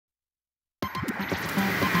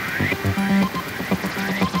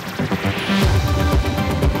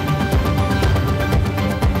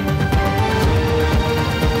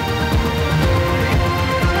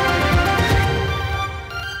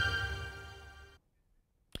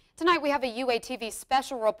Tonight we have a UATV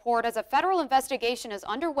special report as a federal investigation is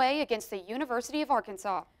underway against the University of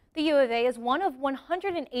Arkansas. The U of A is one of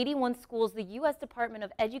 181 schools the U.S. Department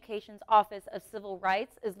of Education's Office of Civil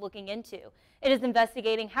Rights is looking into. It is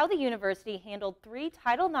investigating how the university handled 3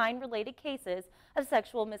 Title IX related cases of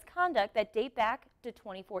sexual misconduct that date back to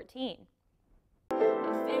 2014. A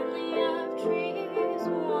family of trees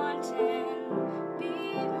wanting,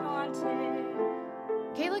 be haunted.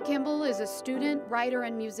 Kayla Kimball is a student, writer,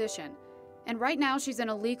 and musician. And right now she's in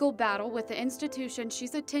a legal battle with the institution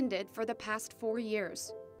she's attended for the past 4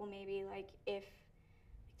 years. Well, maybe if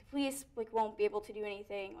the police won't be able to do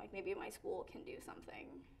anything, maybe my school can do something.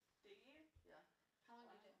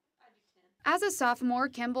 As a sophomore,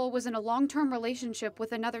 Kimball was in a long-term relationship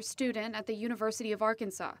with another student at the University of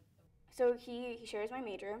Arkansas. So he shares my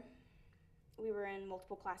major. We were in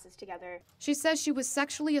multiple classes together. She says she was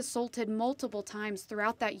sexually assaulted multiple times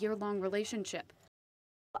throughout that year-long relationship.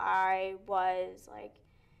 I was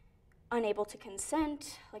unable to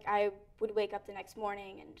consent. I would wake up the next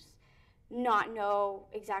morning and just not know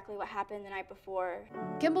exactly what happened the night before.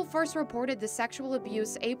 Kimball first reported the sexual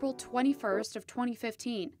abuse April 21st of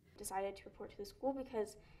 2015. Decided to report to the school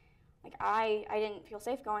because I didn't feel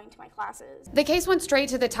safe going to my classes. The case went straight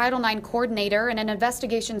to the Title IX coordinator and an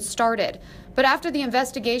investigation started. But after the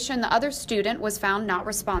investigation, the other student was found not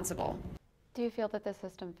responsible. Do you feel that the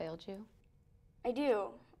system failed you? I do.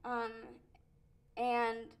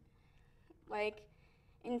 And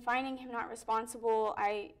in finding him not responsible,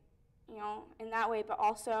 in that way, but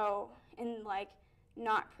also in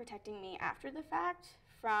not protecting me after the fact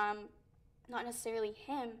from not necessarily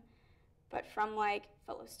him, but from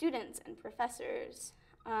fellow students and professors.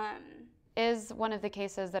 Is one of the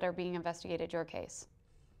cases that are being investigated your case?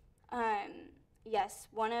 Yes,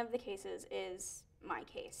 one of the cases is my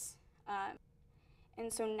case.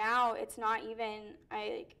 And so now it's not even,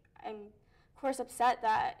 I'm of course upset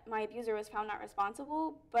that my abuser was found not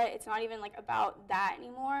responsible, but it's not even about that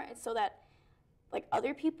anymore. It's so that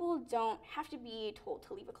other people don't have to be told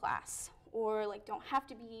to leave a class, or don't have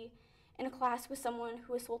to be in a class with someone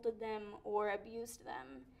who assaulted them or abused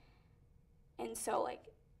them. And so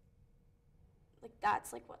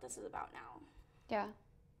that's what this is about now. Yeah.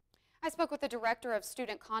 I spoke with the director of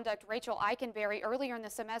student conduct, Rachel Eikenberry, earlier in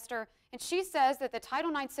the semester, and she says that the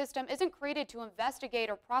Title IX system isn't created to investigate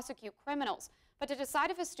or prosecute criminals, but to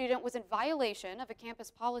decide if a student was in violation of a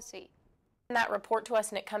campus policy. That report to us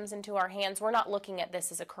and it comes into our hands, we're not looking at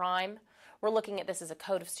this as a crime. We're looking at this as a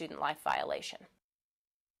Code of Student Life violation.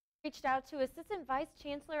 Reached out to Assistant Vice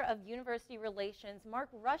Chancellor of University Relations, Mark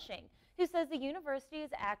Rushing, who says the university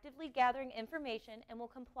is actively gathering information and will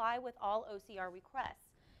comply with all OCR requests.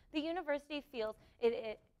 The university feels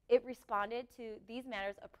it responded to these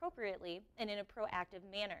matters appropriately and in a proactive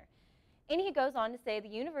manner. And he goes on to say the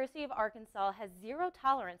University of Arkansas has zero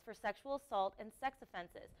tolerance for sexual assault and sex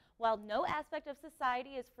offenses. While no aspect of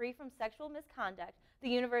society is free from sexual misconduct, the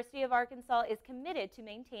University of Arkansas is committed to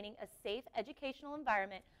maintaining a safe educational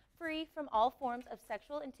environment free from all forms of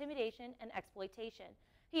sexual intimidation and exploitation.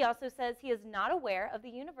 He also says he is not aware of the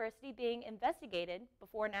university being investigated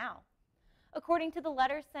before now. According to the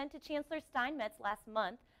letter sent to Chancellor Steinmetz last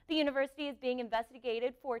month, the university is being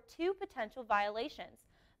investigated for 2 potential violations.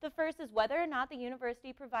 The first is whether or not the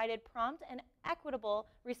university provided prompt and equitable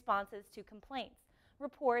responses to complaints,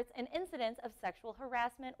 reports, and incidents of sexual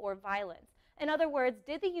harassment or violence. In other words,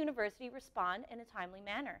 did the university respond in a timely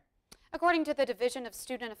manner? According to the Division of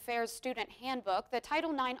Student Affairs Student Handbook, the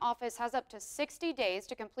Title IX office has up to 60 days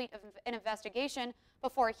to complete an investigation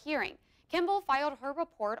before a hearing. Kimball filed her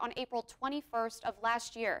report on April 21st of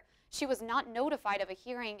last year. She was not notified of a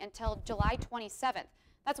hearing until July 27th.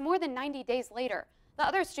 That's more than 90 days later. The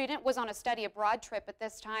other student was on a study abroad trip at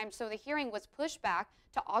this time, so the hearing was pushed back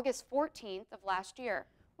to August 14th of last year.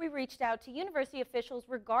 We reached out to university officials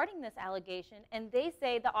regarding this allegation, and they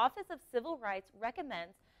say the Office of Civil Rights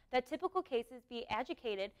recommends that typical cases be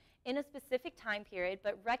adjudicated in a specific time period,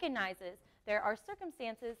 but recognizes there are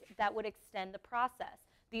circumstances that would extend the process.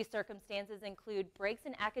 These circumstances include breaks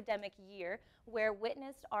in academic year where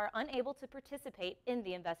witnesses are unable to participate in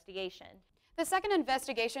the investigation. The second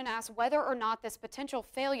investigation asked whether or not this potential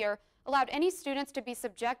failure allowed any students to be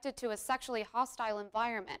subjected to a sexually hostile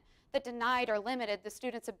environment that denied or limited the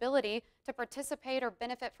students' ability to participate or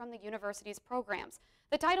benefit from the university's programs.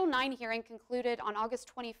 The Title IX hearing concluded on August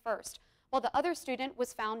 21st, while the other student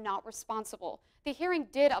was found not responsible. The hearing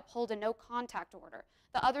did uphold a no-contact order.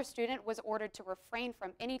 The other student was ordered to refrain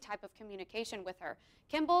from any type of communication with her.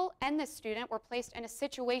 Kimball and this student were placed in a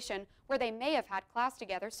situation where they may have had class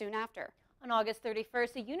together soon after. On August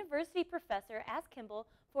 31st, a university professor asked Kimball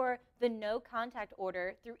for the no contact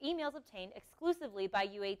order through emails obtained exclusively by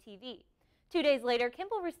UATV. 2 days later,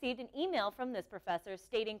 Kimball received an email from this professor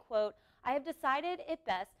stating, quote, "I have decided it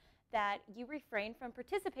best that you refrain from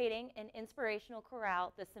participating in inspirational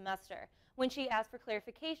chorale this semester." When she asked for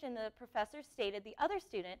clarification, the professor stated the other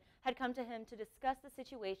student had come to him to discuss the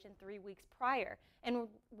situation 3 weeks prior and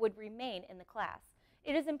would remain in the class.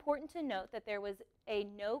 It is important to note that there was a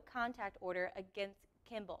no contact order against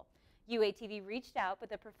Kimball. UATV reached out, but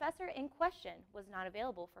the professor in question was not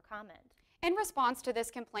available for comment. In response to this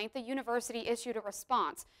complaint, the university issued a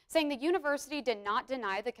response, saying the university did not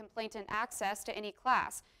deny the complainant access to any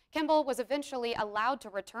class. Kimball was eventually allowed to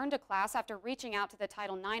return to class after reaching out to the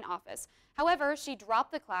Title IX office. However, she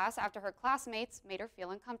dropped the class after her classmates made her feel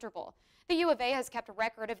uncomfortable. The U of A has kept a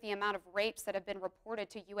record of the amount of rapes that have been reported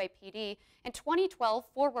to UAPD. In 2012,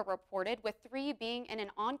 4 were reported, with 3 being in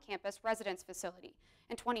an on-campus residence facility.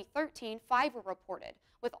 In 2013, 5 were reported,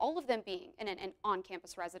 with all of them being in an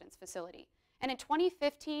on-campus residence facility. And in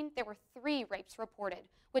 2015, there were 3 rapes reported,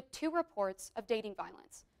 with 2 reports of dating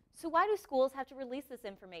violence. So why do schools have to release this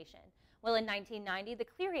information? Well, in 1990, the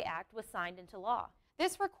Clery Act was signed into law.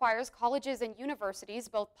 This requires colleges and universities,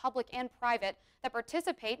 both public and private, that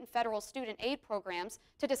participate in federal student aid programs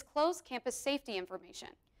to disclose campus safety information.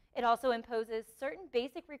 It also imposes certain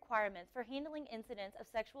basic requirements for handling incidents of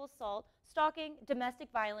sexual assault, stalking, domestic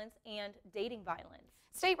violence, and dating violence.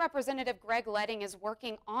 State Representative Greg Leding is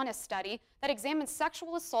working on a study that examines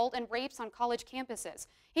sexual assault and rapes on college campuses.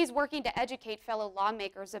 He's working to educate fellow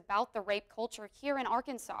lawmakers about the rape culture here in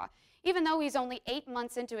Arkansas. Even though he's only 8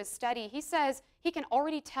 months into his study, he says he can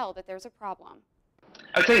already tell that there's a problem.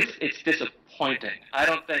 I would say it's disappointing. I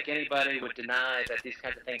don't think anybody would deny that these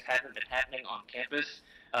kinds of things haven't been happening on campus,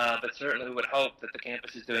 but certainly we would hope that the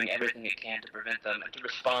campus is doing everything it can to prevent them and to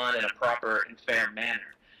respond in a proper and fair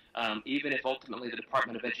manner. Even if ultimately the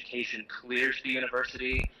Department of Education clears the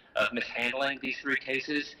university of mishandling these 3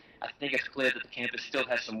 cases, I think it's clear that the campus still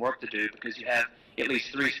has some work to do, because you have at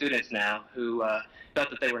least 3 students now who felt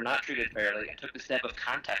that they were not treated fairly and took the step of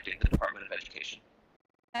contacting the Department of Education.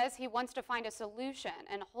 Says he wants to find a solution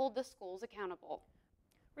and hold the schools accountable.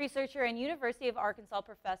 Researcher and University of Arkansas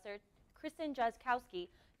professor Kristen Jaskowski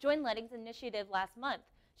joined Leding's initiative last month.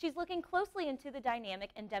 She's looking closely into the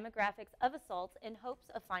dynamic and demographics of assaults in hopes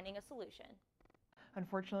of finding a solution.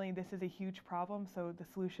 Unfortunately, this is a huge problem, so the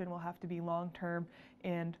solution will have to be long-term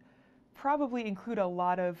and probably include a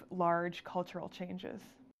lot of large cultural changes.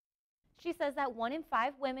 She says that 1 in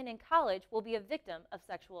 5 women in college will be a victim of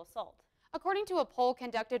sexual assault. According to a poll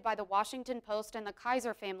conducted by the Washington Post and the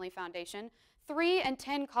Kaiser Family Foundation, 3 in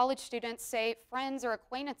 10 college students say friends or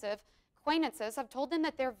acquaintances have told them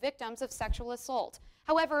that they're victims of sexual assault.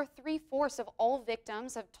 However, 3/4 of all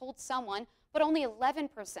victims have told someone, but only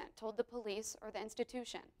 11% told the police or the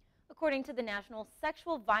institution. According to the National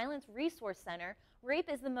Sexual Violence Resource Center, rape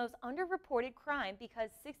is the most underreported crime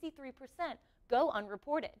because 63% go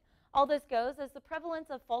unreported. All this goes as the prevalence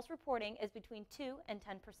of false reporting is between 2 and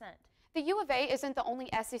 10%. The U of A isn't the only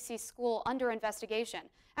SEC school under investigation.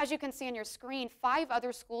 As you can see on your screen, 5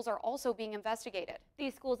 other schools are also being investigated.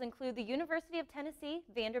 These schools include the University of Tennessee,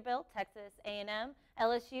 Vanderbilt, Texas A&M,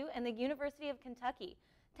 LSU, and the University of Kentucky.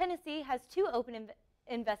 Tennessee has 2 open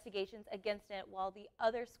investigations against it, while the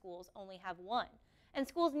other schools only have 1. And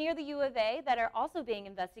schools near the U of A that are also being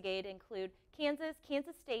investigated include Kansas,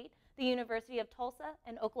 Kansas State, the University of Tulsa,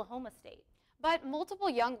 and Oklahoma State. But multiple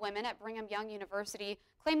young women at Brigham Young University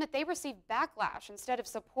claim that they received backlash instead of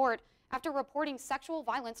support after reporting sexual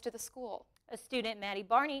violence to the school. A student, Maddie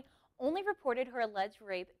Barney, only reported her alleged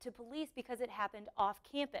rape to police because it happened off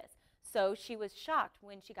campus. So she was shocked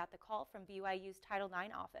when she got the call from BYU's Title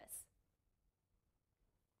IX office.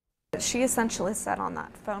 What she essentially said on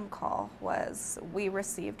that phone call was, we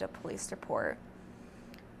received a police report,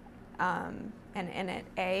 and in it,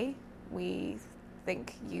 A, we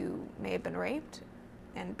think you may have been raped,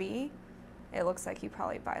 and B, it looks like you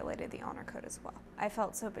probably violated the honor code as well. I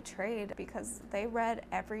felt so betrayed because they read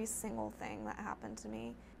every single thing that happened to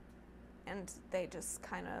me, and they just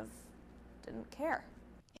kind of didn't care.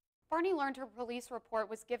 Barney learned her police report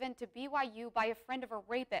was given to BYU by a friend of a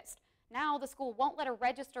rapist. Now the school won't let her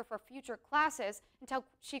register for future classes until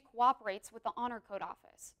she cooperates with the honor code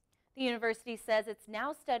office. The university says it's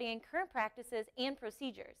now studying current practices and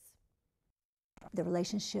procedures. The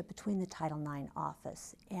relationship between the Title IX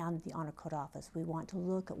office and the Honor Code office, we want to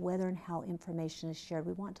look at whether and how information is shared.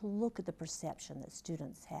 We want to look at the perception that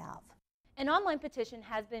students have. An online petition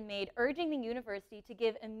has been made urging the university to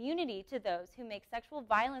give immunity to those who make sexual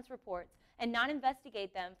violence reports and not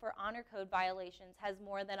investigate them for honor code violations has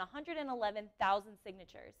more than 111,000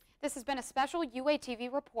 signatures. This has been a special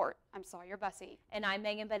UATV report. I'm Sawyer Bussey. And I'm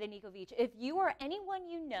Megan Bedenikovic. If you or anyone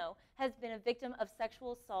you know has been a victim of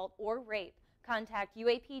sexual assault or rape, contact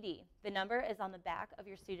UAPD. The number is on the back of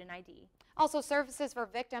your student ID. Also, services for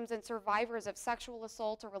victims and survivors of sexual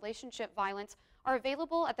assault or relationship violence are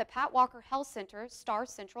available at the Pat Walker Health Center Star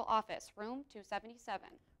Central Office, room 277.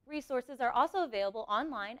 Resources are also available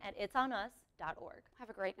online at itsonus.org. Have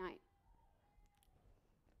a great night.